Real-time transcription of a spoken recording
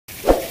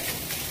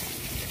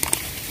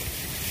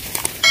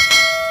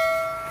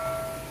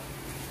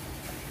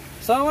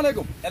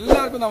അസ്സലാമലൈക്കും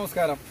എല്ലാവർക്കും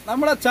നമസ്കാരം.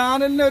 നമ്മുടെ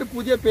ചാനലിന് ഒരു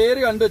പുതിയ പേര്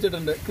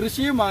കണ്ടുവച്ചിട്ടുണ്ട്,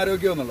 കൃഷിയും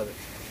ആരോഗ്യവും എന്നുള്ളത്.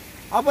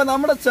 അപ്പോൾ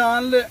നമ്മുടെ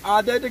ചാനൽ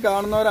ആദ്യമായിട്ട്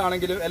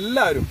കാണുന്നവരാണെങ്കിലും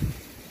എല്ലാവരും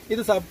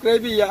ഇത്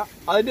സബ്സ്ക്രൈബ് ചെയ്യുക.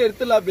 അതിൻ്റെ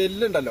അടുത്തുള്ള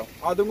ബെല്ലുണ്ടല്ലോ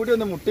അതും കൂടി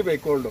ഒന്ന് മുട്ടി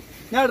പോയിക്കോളൂ.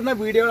 ഞാൻ ഇടുന്ന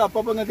വീഡിയോകൾ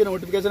അപ്പം നിങ്ങൾക്ക്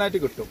നോട്ടിഫിക്കേഷൻ ആയിട്ട്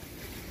കിട്ടും.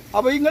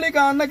 അപ്പോൾ നിങ്ങൾ ഈ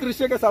കാണുന്ന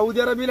കൃഷിയൊക്കെ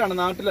സൗദി അറേബ്യയിലാണ്,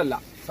 നാട്ടിലല്ല.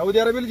 സൗദി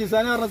അറേബ്യയിൽ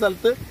ജിസാനി പറഞ്ഞ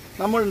സ്ഥലത്ത്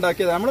നമ്മൾ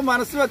ഉണ്ടാക്കിയത്. നമ്മൾ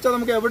മനസ്സിൽ വെച്ചാൽ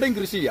നമുക്ക് എവിടെയും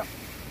കൃഷി ചെയ്യാം.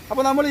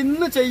 അപ്പോൾ നമ്മൾ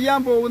ഇന്ന്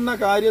ചെയ്യാൻ പോകുന്ന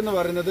കാര്യം എന്ന്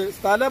പറയുന്നത്,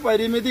 സ്ഥല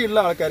പരിമിതി ഉള്ള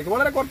ആൾക്കാർക്ക്,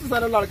 വളരെ കുറച്ച്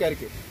സ്ഥലമുള്ള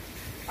ആൾക്കാർക്ക്,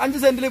 5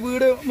 സെന്റിൽ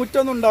വീട്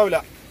മുറ്റൊന്നും ഉണ്ടാവില്ല.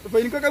 ഇപ്പോൾ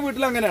എനിക്കൊക്കെ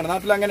വീട്ടിൽ അങ്ങനെയാണ്,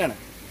 നാട്ടിൽ അങ്ങനെയാണ്.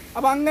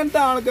 അപ്പോൾ അങ്ങനത്തെ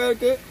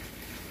ആൾക്കാർക്ക്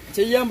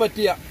ചെയ്യാൻ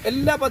പറ്റിയ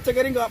എല്ലാ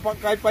പച്ചക്കറിയും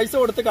പൈസ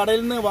കൊടുത്ത്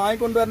കടയിൽ നിന്ന്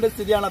വാങ്ങിക്കൊണ്ടുവരേണ്ട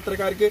സ്ഥിതിയാണ്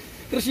അത്രക്കാർക്ക്.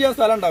 കൃഷി ചെയ്യാൻ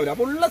സ്ഥലം ഉണ്ടാവില്ല.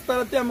 അപ്പോൾ ഉള്ള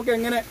സ്ഥലത്ത് നമുക്ക്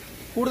എങ്ങനെ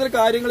കൂടുതൽ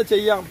കാര്യങ്ങൾ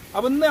ചെയ്യാം.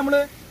 അപ്പോൾ ഇന്ന് നമ്മൾ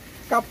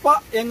കപ്പ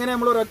എങ്ങനെ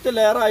നമ്മൾ ഒരൊറ്റ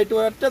ലെയറായിട്ട്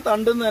ഒരൊറ്റ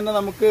തണ്ടിൽ നിന്ന് തന്നെ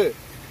നമുക്ക്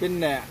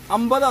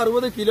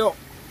 50-60 കിലോ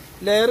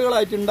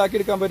ലെയറുകളായിട്ട്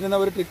ഉണ്ടാക്കിയെടുക്കാൻ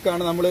പറ്റുന്ന ഒരു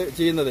ട്രിക്കാണ് നമ്മൾ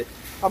ചെയ്യുന്നത്.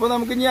 അപ്പോൾ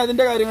നമുക്ക് ഇനി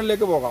അതിൻ്റെ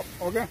കാര്യങ്ങളിലേക്ക് പോകാം.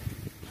 ഓക്കെ,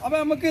 അപ്പോൾ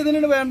നമുക്ക്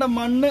ഇതിന് വേണ്ട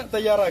മണ്ണ്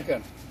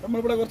തയ്യാറാക്കുകയാണ്.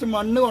 നമ്മളിവിടെ കുറച്ച്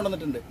മണ്ണ്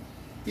കൊണ്ടുവന്നിട്ടുണ്ട്.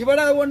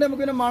 ഇവിടെ അതുകൊണ്ട്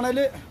നമുക്ക് പിന്നെ മണൽ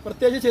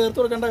പ്രത്യേകിച്ച് ചേർത്ത്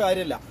കൊടുക്കേണ്ട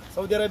കാര്യമില്ല.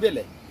 സൗദി അറേബ്യ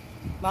അല്ലേ,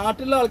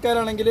 നാട്ടിലുള്ള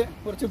ആൾക്കാരാണെങ്കിൽ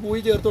കുറച്ച്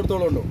പൂയി ചേർത്ത്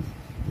കൊടുത്തോളുണ്ടോ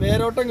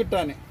വേരോട്ടം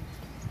കിട്ടാൻ.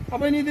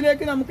 അപ്പോൾ ഇനി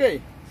ഇതിലേക്ക് നമുക്ക്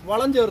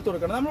വളം ചേർത്ത്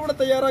കൊടുക്കണം. നമ്മളിവിടെ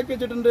തയ്യാറാക്കി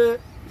വെച്ചിട്ടുണ്ട്,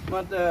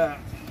 മറ്റേ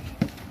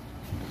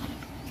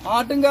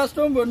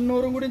ആട്ടുംകാഷ്ടവും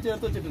വെണ്ണൂറും കൂടിയും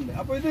ചേർത്ത് വെച്ചിട്ടുണ്ട്.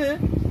 അപ്പോൾ ഇത്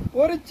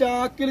ഒരു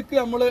ചാക്കിലേക്ക്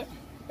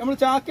നമ്മൾ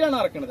ചാക്കിലാണ്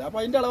ഇറക്കുന്നത്. അപ്പോൾ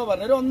അതിൻ്റെ അളവ്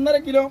പറഞ്ഞത് ഒരു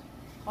 1.5 കിലോ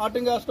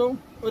ആട്ടുംകാഷ്ടവും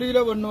 1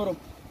 കിലോ വെണ്ണൂറും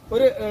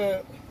ഒരു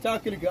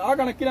ചാക്കിലേക്ക്, ആ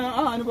കണക്കിന്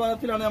ആ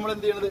അനുപാതത്തിലാണ് നമ്മൾ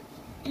എന്ത് ചെയ്യുന്നത്,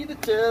 ഇത്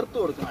ചേർത്ത്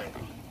കൊടുക്കുന്നത്.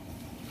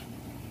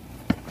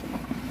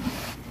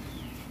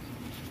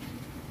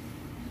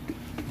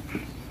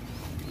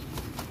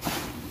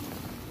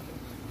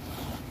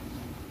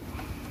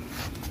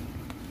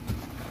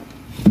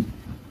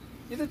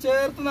 ഇത്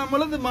ചേർത്ത്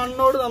നമ്മളിത്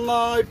മണ്ണോട്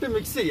നന്നായിട്ട്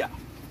മിക്സ് ചെയ്യാം.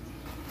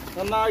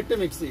 നന്നായിട്ട്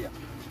മിക്സ് ചെയ്യാം.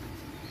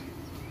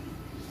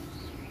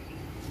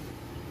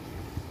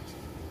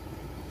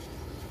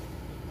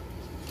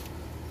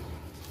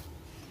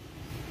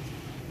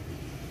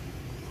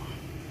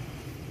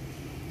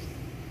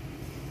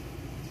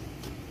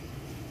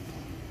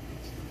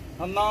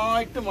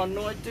 നന്നായിട്ട്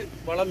മണ്ണുമായിട്ട്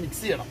വളം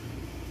മിക്സ് ചെയ്യണം.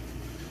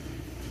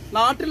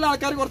 നാട്ടിലുള്ള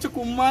ആൾക്കാർ കുറച്ച്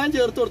കുമ്മായം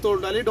ചേർത്ത് കൊടുത്തോളൂ,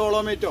 അല്ലെങ്കിൽ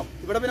ഡോളോമേറ്റോ.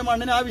 ഇവിടെ പിന്നെ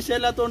മണ്ണിന് ആ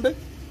വിഷയമില്ലാത്തതുകൊണ്ട്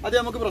അത്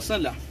നമുക്ക്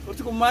പ്രശ്നമില്ല.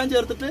 കുറച്ച് കുമ്മായം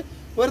ചേർത്തിട്ട്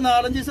ഒരു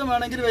 4-5 ദിവസം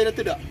വേണമെങ്കിൽ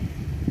വെയിലത്തിടുക.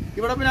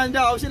 ഇവിടെ പിന്നെ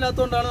അതിൻ്റെ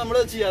ആവശ്യമില്ലാത്തതുകൊണ്ടാണ് നമ്മൾ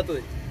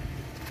ചെയ്യാത്തത്.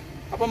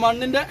 അപ്പം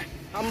മണ്ണിൻ്റെ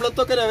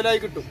അമ്ലത്വമൊക്കെ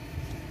ലെവലായി കിട്ടും.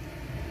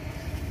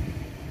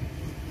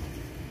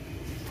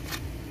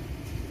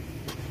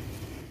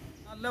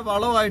 നല്ല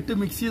വളമായിട്ട്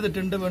മിക്സ്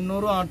ചെയ്തിട്ടുണ്ട്.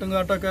 വെണ്ണൂറും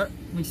ആട്ടുംകാട്ടൊക്കെ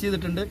മിക്സ്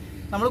ചെയ്തിട്ടുണ്ട്.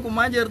 നമ്മൾ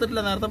കുമ്മായം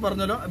ചേർത്തിട്ടില്ല, നേരത്തെ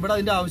പറഞ്ഞല്ലോ. ഇവിടെ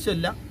അതിൻ്റെ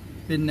ആവശ്യമില്ല.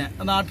 പിന്നെ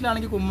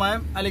നാട്ടിലാണെങ്കിൽ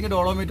കുമ്മായം അല്ലെങ്കിൽ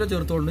ഡോളോമീറ്റോ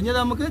ചേർത്തോളൂ. ഇനി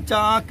നമുക്ക്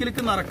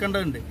ചാക്കിലേക്ക്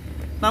നിറക്കേണ്ടതുണ്ട്.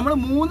 നമ്മൾ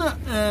 3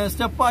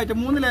 സ്റ്റെപ്പായിട്ട്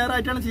 3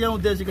 ലെയറായിട്ടാണ് ചെയ്യാൻ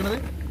ഉദ്ദേശിക്കുന്നത്.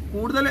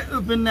 കൂടുതൽ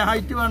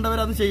ഹൈറ്റ്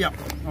വേണ്ടവരത് ചെയ്യാം.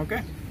 ഓക്കെ,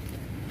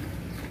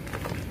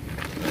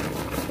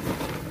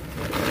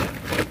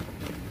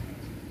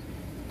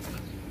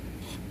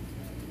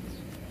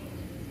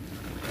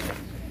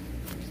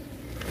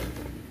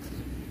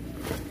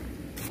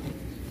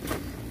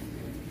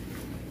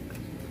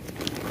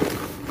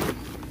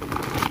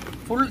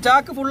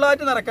 ചാക്ക്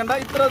ഫുള്ളായിട്ട് നിറക്കണ്ട,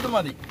 ഇത്ര ഇത്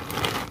മതി.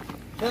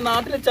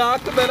 നാട്ടിൽ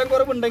ചാക്ക് ബലം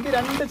കുറവുണ്ടെങ്കിൽ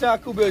 2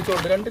 ചാക്ക്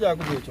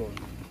ഉപയോഗിച്ചോളൂ.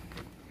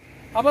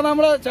 അപ്പോൾ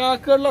നമ്മൾ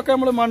ചാക്കുകളിലൊക്കെ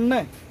നമ്മൾ മണ്ണ്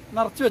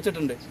നിറച്ച്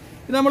വെച്ചിട്ടുണ്ട്.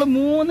 ഇത് നമ്മൾ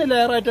 3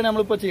 ലെയറായിട്ടാണ്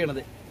നമ്മളിപ്പോൾ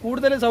ചെയ്യണത്.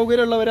 കൂടുതൽ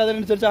സൗകര്യമുള്ളവർ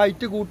അതിനനുസരിച്ച്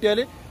ഹൈറ്റ്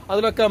കൂട്ടിയാൽ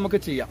അതിലൊക്കെ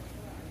നമുക്ക് ചെയ്യാം.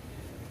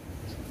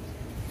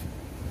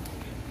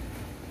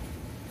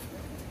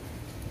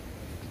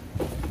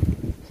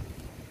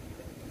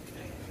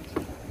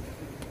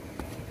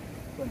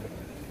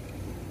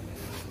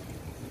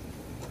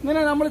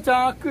 ഇങ്ങനെ നമ്മൾ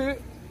ചാക്ക്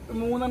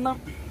 3 എണ്ണം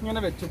ഇങ്ങനെ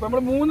വെച്ചു. ഇപ്പം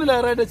നമ്മൾ 3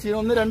 ലെയറായിട്ട് ചെയ്യണം.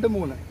 1, 2,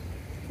 3.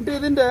 എന്നിട്ട്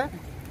ഇതിൻ്റെ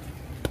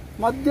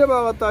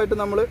മധ്യഭാഗത്തായിട്ട്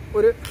നമ്മൾ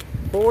ഒരു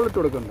ഹോൾ ഇട്ട്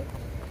കൊടുക്കുന്നുണ്ട്.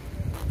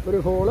 ഒരു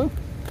ഹോള്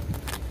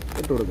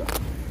ഇട്ട് കൊടുക്കുക.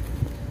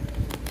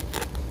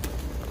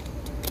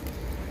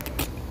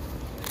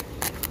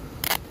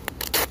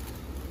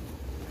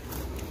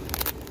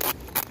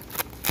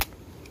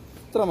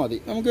 ഇത്ര മതി.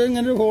 നമുക്ക്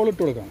ഇങ്ങനെ ഒരു ഹോൾ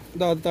ഇട്ട് കൊടുക്കാം.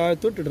 ഇത്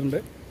താഴത്ത്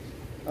ഇട്ടിട്ടുണ്ട്.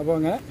 അപ്പോൾ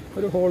അങ്ങനെ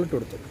ഒരു ഹോൾ ഇട്ട്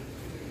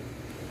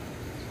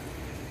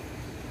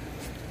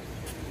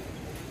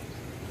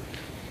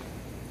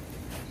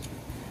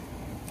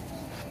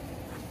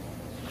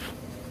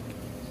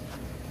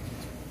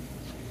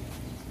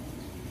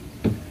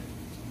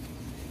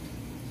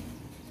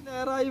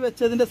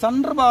വെച്ചതിൻ്റെ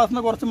സെൻറ്റർ ഭാഗത്ത്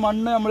നിന്ന് കുറച്ച്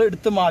മണ്ണ് നമ്മൾ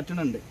എടുത്ത്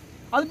മാറ്റുന്നുണ്ട്.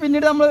 അത്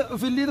പിന്നീട് നമ്മൾ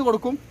ഫില്ല് ചെയ്ത്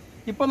കൊടുക്കും.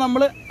 ഇപ്പം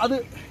നമ്മൾ അത്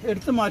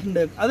എടുത്ത്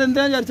മാറ്റുന്നുണ്ട്.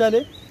 അതെന്താണെന്ന് വിചാരിച്ചാൽ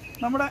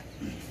നമ്മുടെ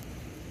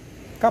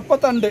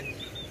കപ്പത്തണ്ട്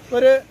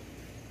ഒരു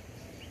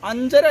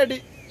 5.5 അടി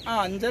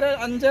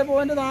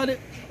 5.4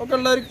 ഒക്കെ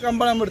ഉള്ള ഒരു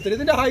കമ്പാണ് നമ്മൾ എടുത്തത്.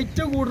 ഇതിൻ്റെ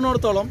ഹൈറ്റ്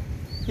കൂടുന്നിടത്തോളം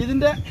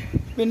ഇതിൻ്റെ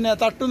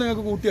തട്ട്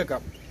നിങ്ങൾക്ക് കൂട്ടി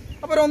വെക്കാം.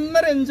 അപ്പോൾ ഒരു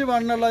 1.5 ഇഞ്ച്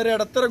മണ്ണുള്ള ഒരു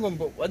ഇടത്തരം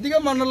കൊമ്പ്,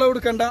 അധികം മണ്ണുള്ള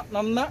കൊടുക്കണ്ട,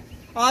 നന്ന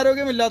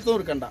ആരോഗ്യമില്ലാത്തത്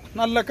കൊടുക്കണ്ട,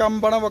 നല്ല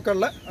കമ്പണമൊക്കെ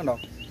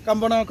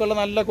ഉള്ള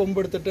നല്ല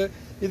കൊമ്പെടുത്തിട്ട്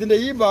ഇതിൻ്റെ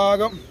ഈ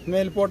ഭാഗം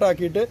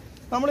മേൽപോട്ടാക്കിയിട്ട്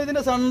നമ്മൾ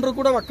ഇതിൻ്റെ സെൻറ്ററിൽ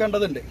കൂടെ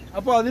വെക്കേണ്ടതുണ്ട്.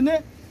 അപ്പോൾ അതിന്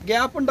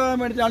ഗ്യാപ്പ് ഉണ്ടാകാൻ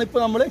വേണ്ടിയിട്ടാണ്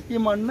ഇപ്പോൾ നമ്മൾ ഈ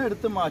മണ്ണ്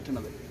എടുത്ത്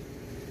മാറ്റുന്നത്.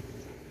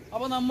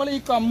 അപ്പോൾ നമ്മൾ ഈ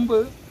കമ്പ്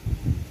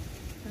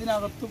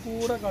ഇതിനകത്ത്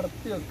കൂടെ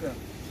കടത്തി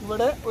വെക്കുകയാണ്.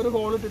 ഇവിടെ ഒരു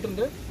ഹോൾ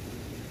ഇട്ടിട്ടുണ്ട്.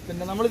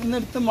 പിന്നെ നമ്മൾ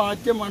ഇതിനെടുത്ത്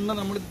മാറ്റിയ മണ്ണ്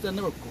നമ്മൾ ഇത്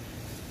തന്നെ വെക്കും.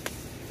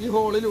 ഈ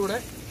ഹോളിലൂടെ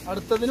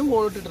അടുത്തതിനും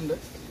ഹോൾ ഇട്ടിട്ടുണ്ട്.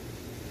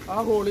 ആ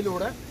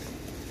ഹോളിലൂടെ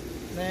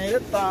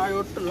നേരെ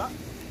താഴോട്ടുള്ള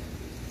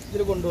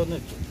ഇതിൽ കൊണ്ടുവന്ന്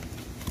വെച്ചു.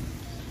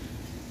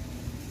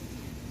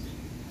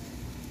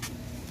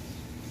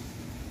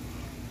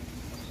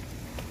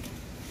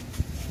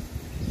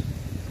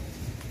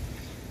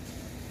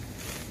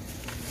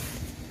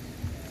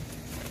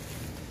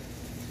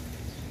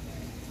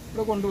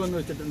 ഇവിടെ കൊണ്ടുവന്ന്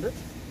വെച്ചിട്ടുണ്ട്.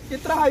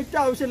 ഇത്ര ഹൈറ്റ്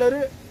ആവശ്യമില്ല. ഒരു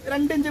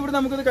 2 ഇഞ്ച് ഇവിടെ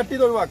നമുക്കിത് കട്ട്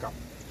ചെയ്ത് ഒഴിവാക്കാം.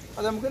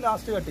 അത് നമുക്ക്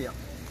ലാസ്റ്റ് കട്ട് ചെയ്യാം.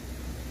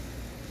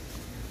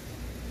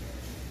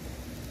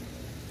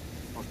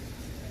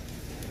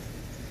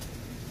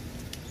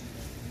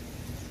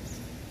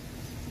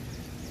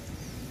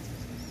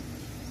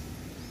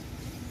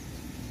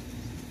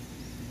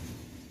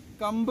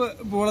 കമ്പ്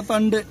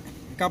പൂളത്തണ്ട്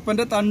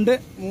കപ്പൻ്റെ തണ്ട്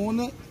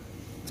 3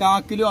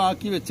 ചാക്കിലും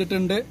ആക്കി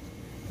വെച്ചിട്ടുണ്ട്.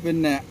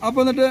 പിന്നെ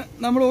അപ്പോൾ എന്നിട്ട്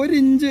നമ്മൾ 1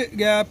 ഇഞ്ച്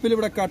ഗ്യാപ്പിൽ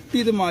ഇവിടെ കട്ട്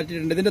ചെയ്ത്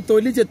മാറ്റിയിട്ടുണ്ട്. ഇതിൻ്റെ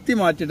തൊലി ചെത്തി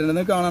മാറ്റിയിട്ടുണ്ട്.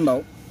 നിങ്ങൾക്ക്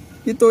കാണാണ്ടാവും.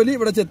 ഈ തൊലി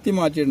ഇവിടെ ചെത്തി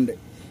മാറ്റിയിട്ടുണ്ട്.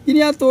 ഇനി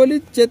ആ തൊലി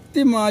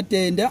ചെത്തി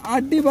മാറ്റിയതിൻ്റെ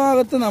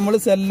അടിഭാഗത്ത് നമ്മൾ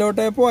സെല്ലോ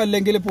ടേപ്പോ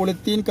അല്ലെങ്കിൽ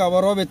പൊളിത്തീൻ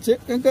കവറോ വെച്ച്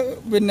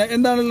പിന്നെ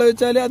എന്താണുള്ളത്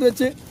വെച്ചാൽ അത്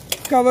വെച്ച്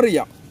കവർ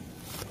ചെയ്യാം.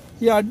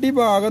 ഈ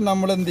അടിഭാഗം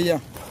നമ്മൾ എന്ത്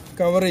ചെയ്യാം?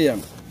 കവർ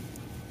ചെയ്യണം.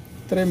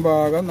 ഇത്രയും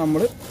ഭാഗം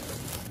നമ്മൾ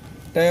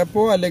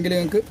ടേപ്പോ അല്ലെങ്കിൽ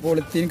നിങ്ങൾക്ക്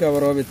പൊളിത്തീൻ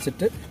കവറോ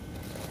വെച്ചിട്ട്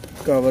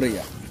കവർ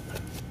ചെയ്യാം.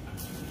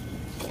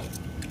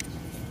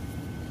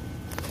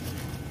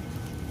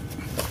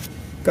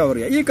 കവർ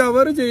ചെയ്യുക. ഈ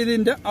കവർ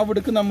ചെയ്തതിൻ്റെ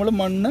അവിടേക്ക് നമ്മൾ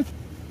മണ്ണ്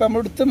ഇപ്പം നമ്മൾ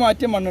എടുത്ത്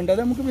മാറ്റിയ മണ്ണുണ്ട്, അത്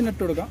നമുക്ക് പിന്നെ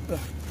ഇട്ട് കൊടുക്കാം.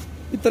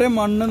 ഇത്രയും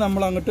മണ്ണ്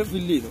നമ്മൾ അങ്ങോട്ട്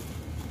ഫില്ല് ചെയ്തു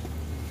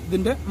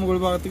ഇതിൻ്റെ മുകൾ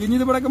ഭാഗത്ത്. ഇനി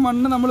ഇവിടെയൊക്കെ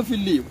മണ്ണ് നമ്മൾ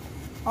ഫില്ല് ചെയ്യും.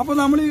 അപ്പോൾ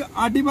നമ്മൾ ഈ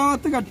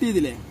അടിഭാഗത്ത് കട്ട്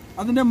ചെയ്തില്ലേ,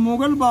 അതിൻ്റെ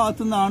മുകൾ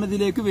ഭാഗത്തു നിന്നാണ്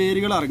ഇതിലേക്ക്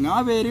വേരുകൾ ഇറങ്ങുക.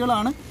 ആ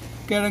വേരുകളാണ്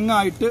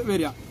കിഴങ്ങായിട്ട്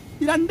വരിക.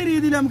 ഈ 2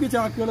 രീതിയിൽ നമുക്ക്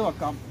ചാക്കുകൾ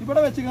വെക്കാം.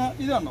 ഇവിടെ വെച്ച്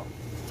ഇത് കണ്ടോ,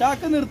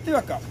 ചാക്ക് നിർത്തി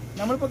വെക്കാം.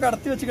 നമ്മളിപ്പോൾ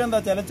കടത്തി വെച്ചിട്ട്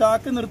എന്താ വെച്ചാൽ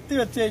ചാക്ക് നിർത്തി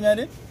വെച്ച്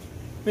കഴിഞ്ഞാൽ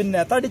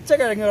പിന്നെ തടിച്ച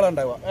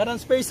കിഴങ്ങുകളുണ്ടാവുക.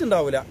 കാരണം സ്പേസ്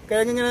ഉണ്ടാവില്ല.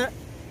 കിഴങ്ങിങ്ങനെ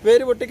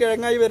വേര് പൊട്ടി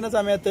കിഴങ്ങായി വരുന്ന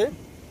സമയത്ത്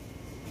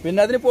പിന്നെ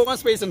അതിന് പോകാൻ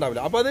സ്പേസ്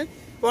ഉണ്ടാവില്ല. അപ്പോൾ അത്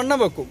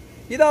വണ്ണം വെക്കും.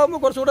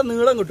 ഇതാവുമ്പോൾ കുറച്ചുകൂടെ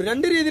നീളം കിട്ടും.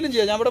 2 രീതിയിലും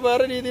ചെയ്യാം. ഞാൻ ഇവിടെ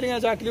വേറെ രീതിയിൽ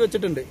ഞാൻ ചാക്കിൽ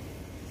വെച്ചിട്ടുണ്ട്.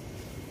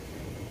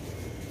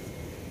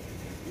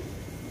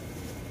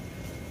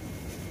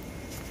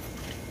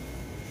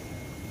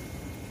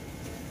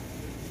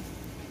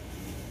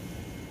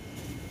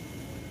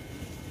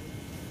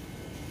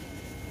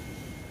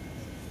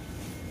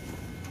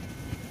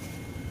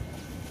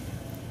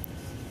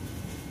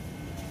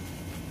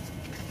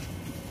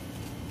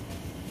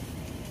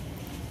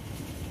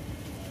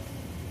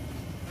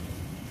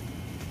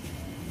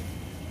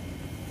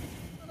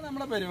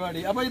 നമ്മുടെ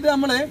പരിപാടി. അപ്പോൾ ഇത്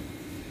നമ്മൾ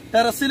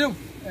ടെറസിലും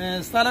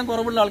സ്ഥലം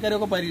കുറവുള്ള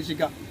ആൾക്കാരൊക്കെ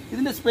പരീക്ഷിക്കാം.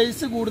 ഇതിൻ്റെ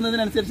സ്പേസ്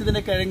കൂടുന്നതിനനുസരിച്ച്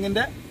ഇതിൻ്റെ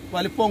കിഴങ്ങിൻ്റെ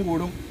വലിപ്പം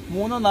കൂടും.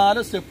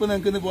 3-4 സ്റ്റെപ്പ്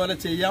നിങ്ങൾക്ക് ഇതുപോലെ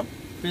ചെയ്യാം.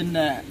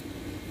 പിന്നെ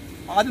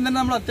ആദ്യം തന്നെ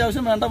നമ്മൾ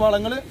അത്യാവശ്യം വേണ്ട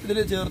വളങ്ങൾ ഇതിൽ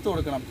ചേർത്ത്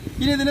കൊടുക്കണം.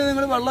 ഇനി ഇതിന്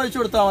നിങ്ങൾ വെള്ളം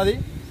ഒഴിച്ചു കൊടുത്താൽ മതി.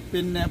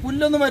 പിന്നെ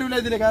പുല്ലൊന്നും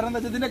വരില്ല ഇതിൽ. കാരണം എന്താ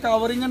വെച്ചാൽ ഇതിൻ്റെ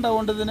കവറിങ്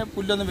ഉണ്ടാവുകൊണ്ട് ഇതിന്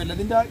പുല്ലൊന്നും വരില്ല.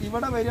 ഇതിൻ്റെ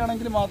ഇവിടെ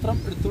വരികയാണെങ്കിൽ മാത്രം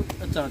എടുത്തു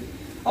വെച്ചാൽ മതി.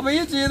 അപ്പോൾ ഈ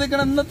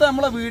ചെയ്തിരിക്കുന്ന ഇന്നത്തെ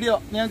നമ്മളെ വീഡിയോ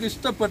നിങ്ങൾക്ക്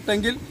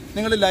ഇഷ്ടപ്പെട്ടെങ്കിൽ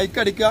നിങ്ങൾ ലൈക്ക്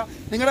അടിക്കുക.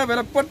 നിങ്ങളുടെ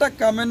വിലപ്പെട്ട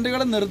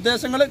കമൻറ്റുകൾ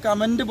നിർദ്ദേശങ്ങൾ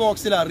കമൻറ്റ്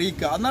ബോക്സിൽ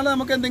അറിയിക്കുക. എന്നാലും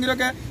നമുക്ക്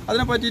എന്തെങ്കിലുമൊക്കെ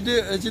അതിനെ പറ്റിയിട്ട്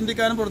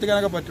ചിന്തിക്കാനും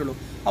പ്രവർത്തിക്കാനൊക്കെ പറ്റുള്ളൂ.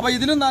 അപ്പോൾ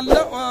ഇതിലും നല്ല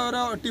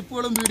ഓരോ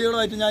ടിപ്പുകളും വീഡിയോകളും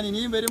ആയിട്ട് ഞാൻ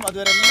ഇനിയും വരും.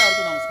 അതുവരെ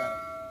എല്ലാവർക്കും നമസ്കാരം.